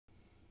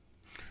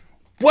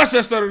What's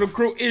up, Stutter the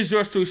Crew? It's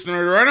yours truly,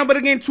 Stutter. Right now, but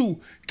again,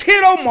 to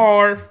Kiddo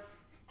Marv,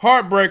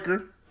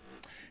 Heartbreaker.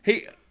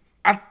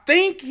 I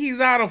think he's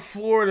out of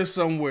Florida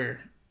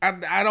somewhere.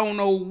 I don't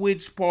know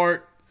which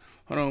part.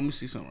 Hold on, let me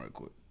see something right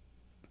quick.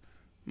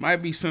 Might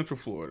be Central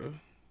Florida.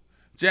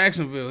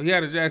 Jacksonville. He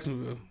out of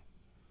Jacksonville.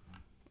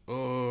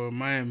 Or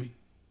Miami.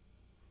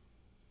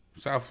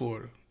 South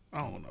Florida.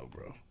 I don't know,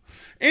 bro.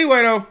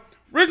 Anyway, though,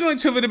 originally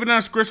to the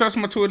banana script, that's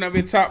my tour, not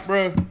be top,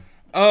 bro.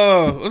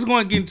 Let's go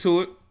and get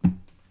into it.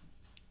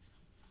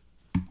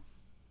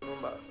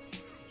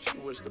 She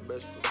wish the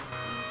best for me.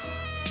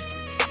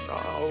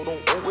 Nah,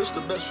 don't wish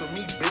the best for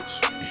me,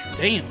 bitch.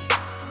 Damn.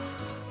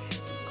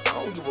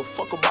 I don't give a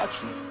fuck about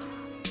you.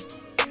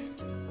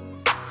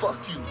 Fuck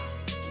you.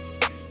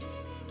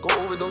 Go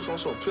overdose on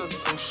some pills or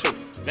some shit.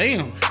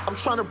 Damn. I'm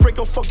trying to break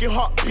your fucking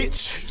heart,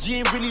 bitch. You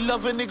ain't really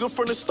love a nigga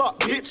from the start,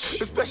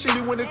 bitch.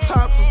 Especially when the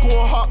times was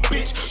going hard,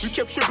 bitch. You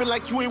kept tripping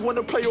like you ain't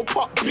wanna play your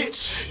part,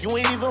 bitch. You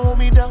ain't even hold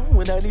me down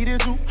when I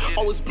needed you.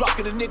 Always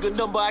blocking a nigga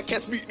number, I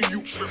can't speak to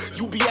you.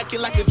 You be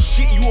acting like a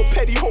shit, you a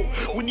petty hoe.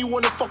 When you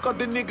wanna fuck up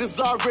the niggas,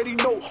 I already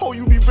know. Ho,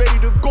 you be ready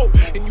to go.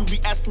 And you be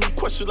asking me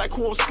questions like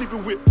who I'm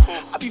sleeping with.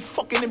 I be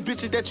fucking them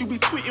bitches that you be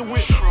tweeting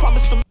with.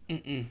 Promise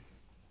them.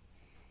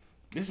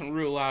 This some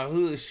real live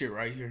hood shit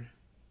right here.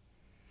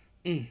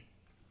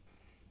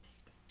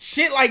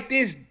 Shit like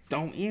this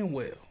don't end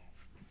well.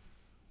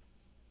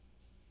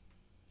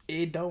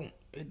 It don't.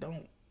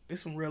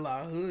 It's some real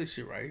live hood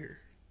shit right here.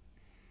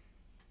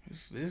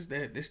 This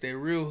that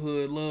real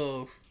hood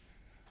love.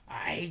 I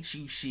hate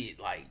you shit.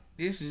 Like,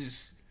 this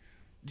is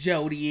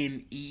Jody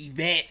and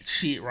Yvette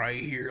shit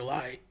right here.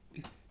 Like,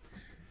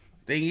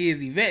 thing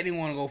is, Yvette didn't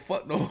want to go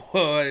fuck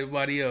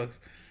nobody else.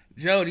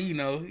 Jody, you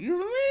know, he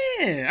was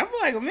a man. I feel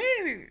like a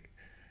man.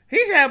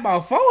 He should have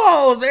about 4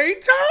 hoes every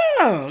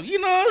time. You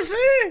know what I'm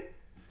saying?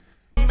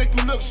 Make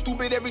me look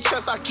stupid every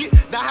chance I get.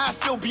 Now how I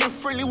feel being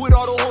friendly with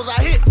all the hoes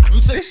I hit.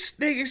 This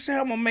nigga said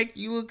I'm gonna make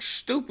you look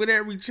stupid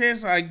every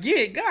chance I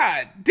get.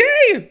 God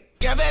damn.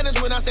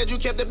 Advantage when I said you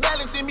kept the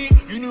balance in me.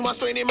 You knew my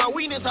strength and my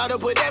weakness, how to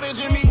put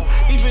damage in me.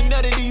 Even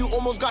nutted you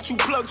almost got you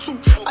plugged too.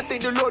 I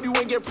think the Lord you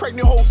ain't get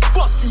pregnant, ho,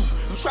 fuck you.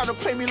 You try to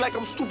play me like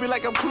I'm stupid,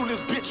 like I'm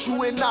clueless, bitch.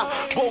 You and I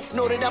both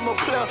know that I'm a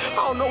player. I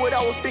don't know what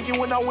I was thinking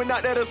when I went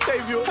out there to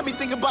save you. I be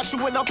thinking about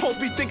you when I'm supposed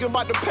to be thinking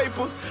about the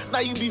paper. Now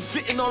you be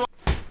fitting on.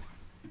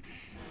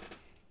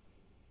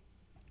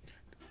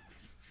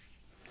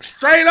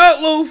 Straight up,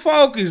 little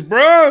focus,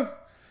 bro.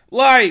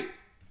 Like,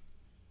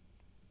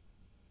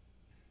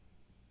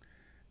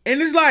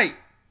 and it's like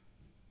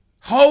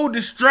whole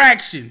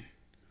distraction.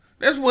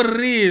 That's what it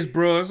is,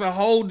 bro. It's a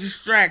whole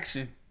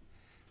distraction.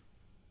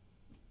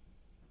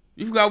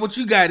 You forgot what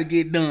you got to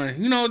get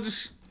done. You know,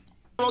 just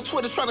on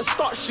Twitter trying to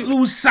start shit.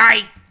 Lose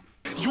sight.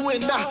 You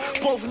and I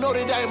both know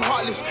that I am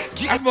heartless.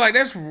 I feel like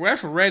that's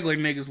for regular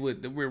niggas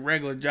with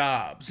regular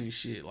jobs and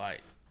shit.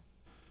 Like,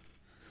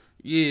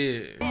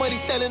 yeah. Money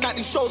selling out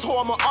these shows, ho,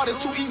 I'm an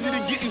artist. Too easy to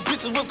get these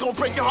bitches, what's gonna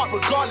break your heart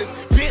regardless,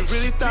 bitch. You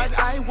really thought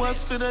I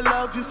was finna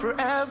love you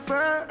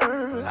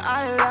forever.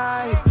 I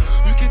lied.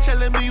 You keep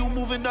telling me you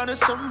moving on to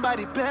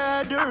somebody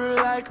better.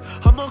 Like,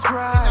 I'ma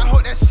cry. I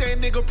hope that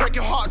same nigga break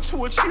your heart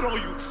too and cheat on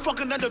you. Fuck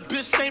another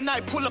bitch, same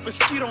night, pull up and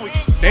skeet on you.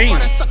 Damn. All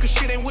that sucker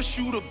shit ain't wish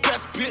you the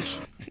best,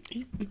 bitch.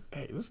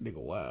 Hey, this nigga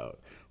wild.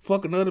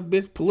 Fuck another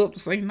bitch, pull up the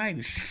same night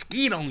and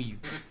skeet on you.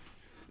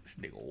 This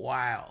nigga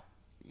wild.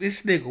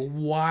 This nigga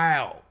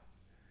wild.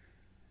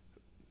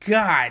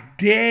 God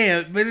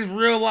damn. But it's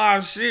real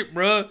live shit,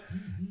 bro.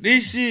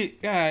 This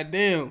shit, god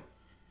damn.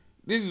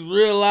 This is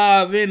real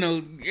live, you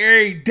know,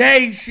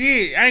 everyday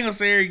shit. I ain't gonna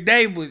say every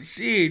day, but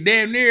shit,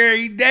 damn near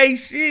everyday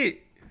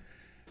shit.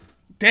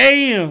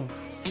 Damn. I'm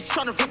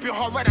trying to rip your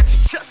heart right out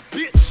your chest,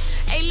 bitch.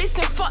 Hey,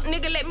 listen, fuck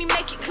nigga, let me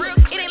make it clear.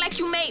 It ain't like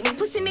you made me.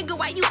 Pussy nigga,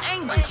 why you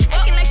angry?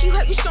 Acting like you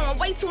hurt, you showing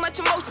way too much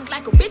emotions.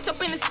 Like a bitch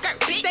up in the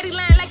skirt. Steady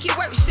lying like you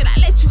work. Shit, I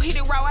let you hit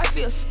it raw, I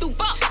feel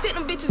stupid. Sit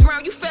them bitches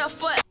around, you fell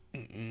for it.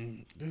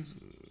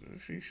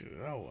 She said,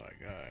 oh my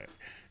God.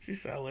 She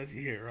said, I let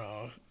you hit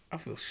raw. I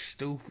feel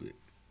stupid.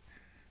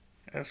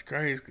 That's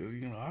crazy, because,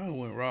 you know, I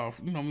went raw.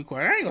 You know me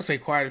quite. I ain't gonna say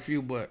quite a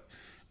few, but,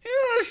 you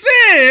know what I'm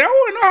saying? I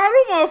wouldn't know how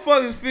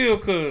them motherfuckers feel,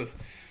 because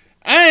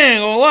I ain't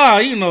gonna lie,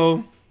 you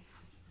know.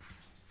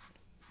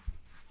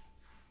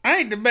 I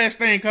ain't the best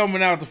thing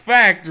coming out the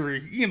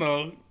factory, you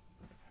know.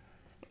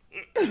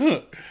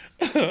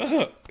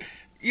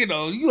 You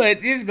know, you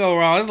let this go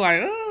wrong. It's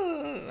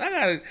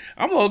like,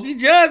 I'm gonna keep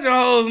judging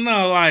hoes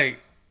now. Like,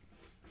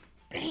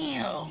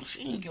 damn,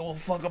 she ain't give a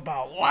fuck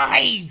about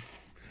life.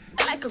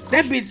 Like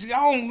that bitch,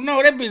 I don't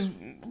know, that bitch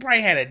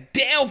probably had a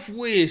death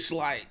wish,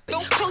 like.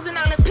 Don't closing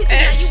on the picture,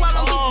 now you out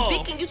on bitch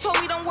dick, and you told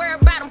me don't worry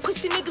about them.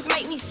 Pussy niggas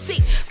make me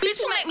sick.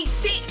 Bitch, you make me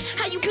sick.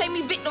 How you play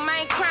me victim? I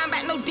ain't crying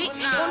about no dick.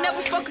 Won't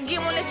never fuck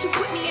again, won't let you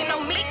put me in no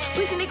mix.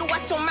 Pussy nigga,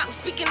 watch your mouth,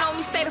 speaking on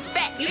me, stay the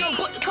fact. You done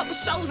booked a couple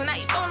shows, and now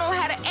you don't know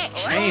how to act.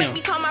 Don't make me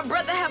call my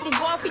brother, have him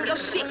go up in your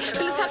shit.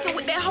 Really talking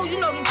with that hoe, you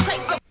know them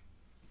traits.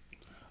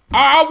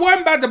 I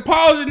wasn't about to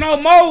pause it no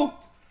more.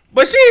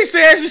 But she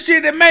said some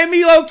shit that made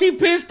me low-key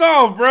pissed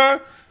off,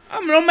 bro.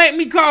 I'm gonna make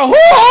me call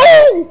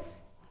who?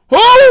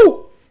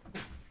 Who?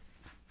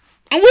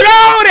 I'm with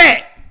all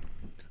that.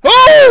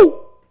 Who?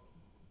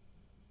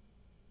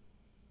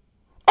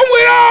 I'm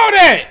with all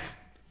that.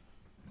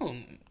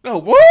 Oh,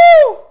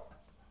 woo!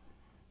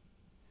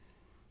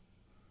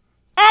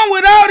 I'm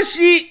with all the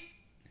shit.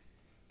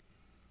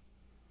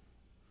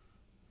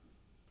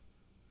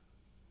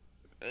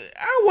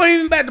 I wasn't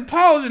even about to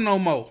pause it no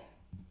more.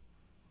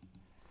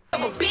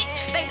 I'm a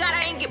bitch. Thank God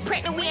I ain't get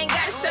pregnant. We ain't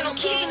gotta show no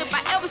kids. And if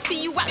I ever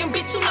see you out and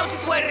bitch, you know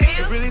just what it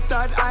is. I really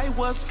thought I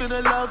was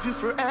finna love you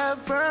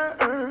forever.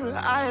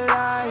 I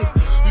lied.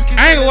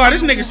 I ain't gonna lie,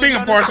 this nigga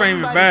singing parts ain't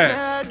even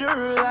bad.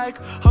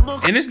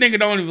 And this nigga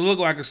don't even look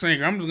like a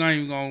singer. I'm just not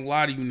even gonna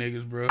lie to you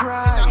niggas, bro.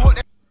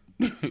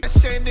 That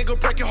same nigga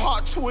break your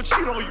heart to and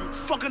cheat on you.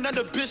 Fuck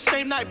another bitch,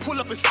 same night, pull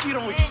up and skeet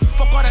on you.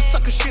 Fuck all that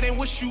sucker shit, ain't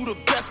wish you the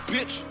best,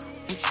 bitch.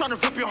 I'm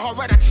tryna rip your heart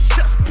right at your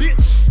chest,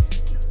 bitch.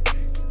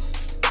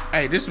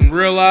 Hey, this some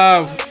real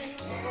live.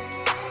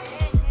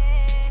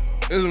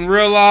 This some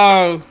real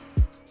live.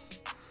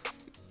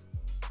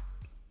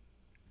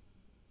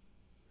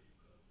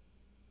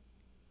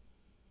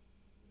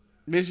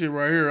 This shit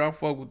right here, I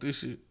fuck with this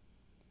shit.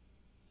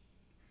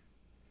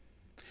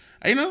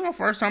 Hey, you know, it's my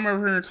first time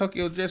ever hearing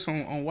Tokyo Jetz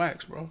on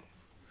wax, bro.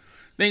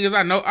 Thing is,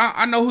 I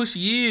know who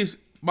she is,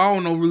 but I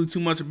don't know really too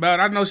much about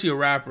her. I know she a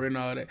rapper and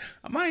all that.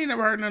 I ain't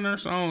never heard none of her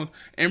songs.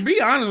 And be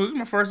honest with you, this is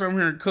my first time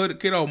hearing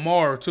Kiddo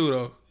Marv too,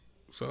 though.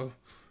 So,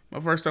 my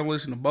first time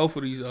listening to both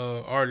of these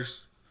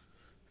artists.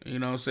 You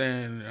know what I'm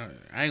saying?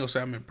 I ain't gonna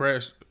say I'm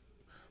impressed.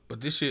 But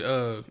this shit,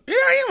 yeah,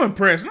 I am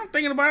impressed. And I'm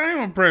thinking about it, I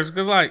am impressed.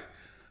 Because, like,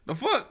 the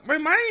fuck,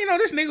 man, I didn't know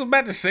this nigga was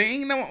about to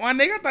sing. My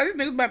nigga, I thought this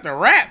nigga was about to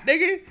rap,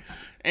 nigga.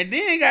 And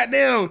then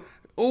goddamn,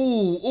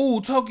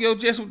 ooh, Tokyo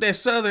Jetz with that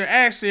southern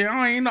accent.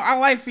 I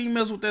like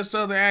females with that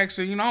southern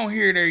accent. You know, I don't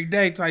hear it every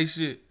day type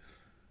shit.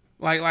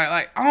 Like,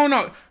 I don't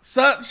know.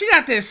 She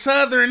got that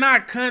southern,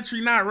 not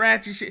country, not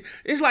ratchet shit.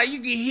 It's like you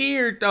can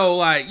hear it though.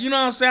 Like, you know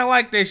what I'm saying? I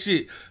like that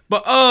shit.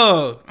 But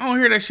I don't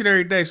hear that shit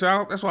every day.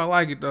 So that's why I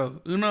like it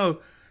though. You know?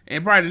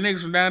 And probably the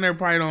niggas from down there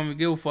probably don't even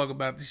give a fuck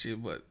about this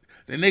shit. But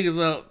the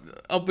niggas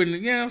up in the,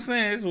 you know what I'm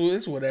saying?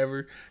 It's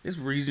whatever. It's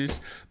reasons.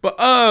 But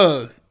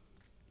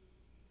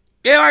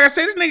yeah, like I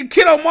said, this nigga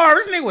Kiddo Marv,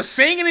 this nigga was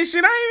singing and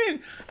shit. I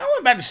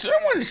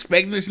wasn't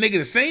expecting this nigga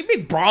to sing.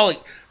 Big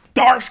brolic,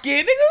 dark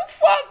skinned nigga. Who the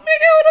fuck, nigga?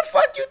 Who the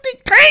fuck you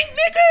think Tank,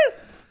 nigga?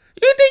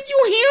 You think you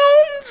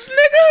Humes,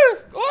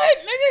 nigga? What,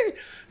 nigga?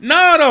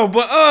 No, though,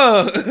 but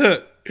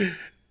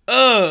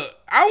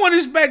I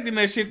wasn't expecting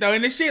that shit though.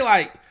 And this shit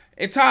like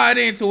it tied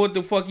into what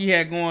the fuck he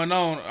had going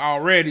on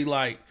already.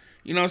 Like,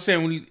 you know what I'm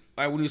saying, when he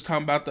was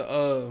talking about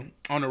the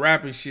on the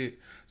rapping shit.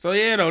 So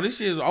yeah, though, this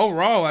shit is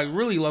overall like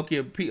really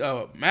low-key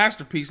a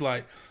masterpiece.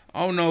 Like,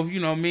 I don't know if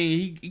you know what I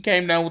mean. He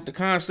came down with the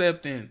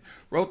concept and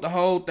wrote the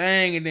whole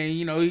thing, and then,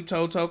 you know, he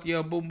told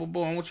Tokyo, boom, boom,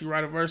 boom, I want you to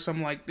write a verse,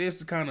 something like this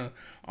to kind of,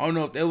 I don't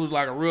know if that was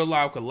like a real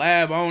live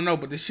collab. I don't know,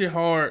 but this shit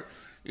hard.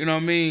 You know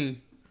what I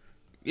mean?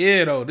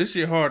 Yeah, though, this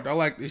shit hard. I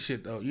like this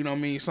shit though. You know what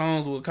I mean?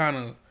 Songs with kind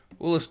of a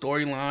little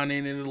storyline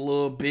in it a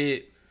little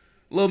bit,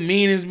 a little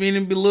meanings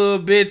meaning a little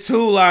bit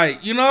too,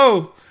 like, you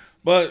know.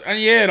 But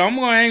yeah, though,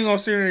 I ain't gonna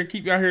sit here and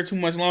keep y'all here too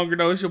much longer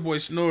though. It's your boy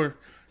Snore,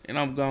 and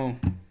I'm gone.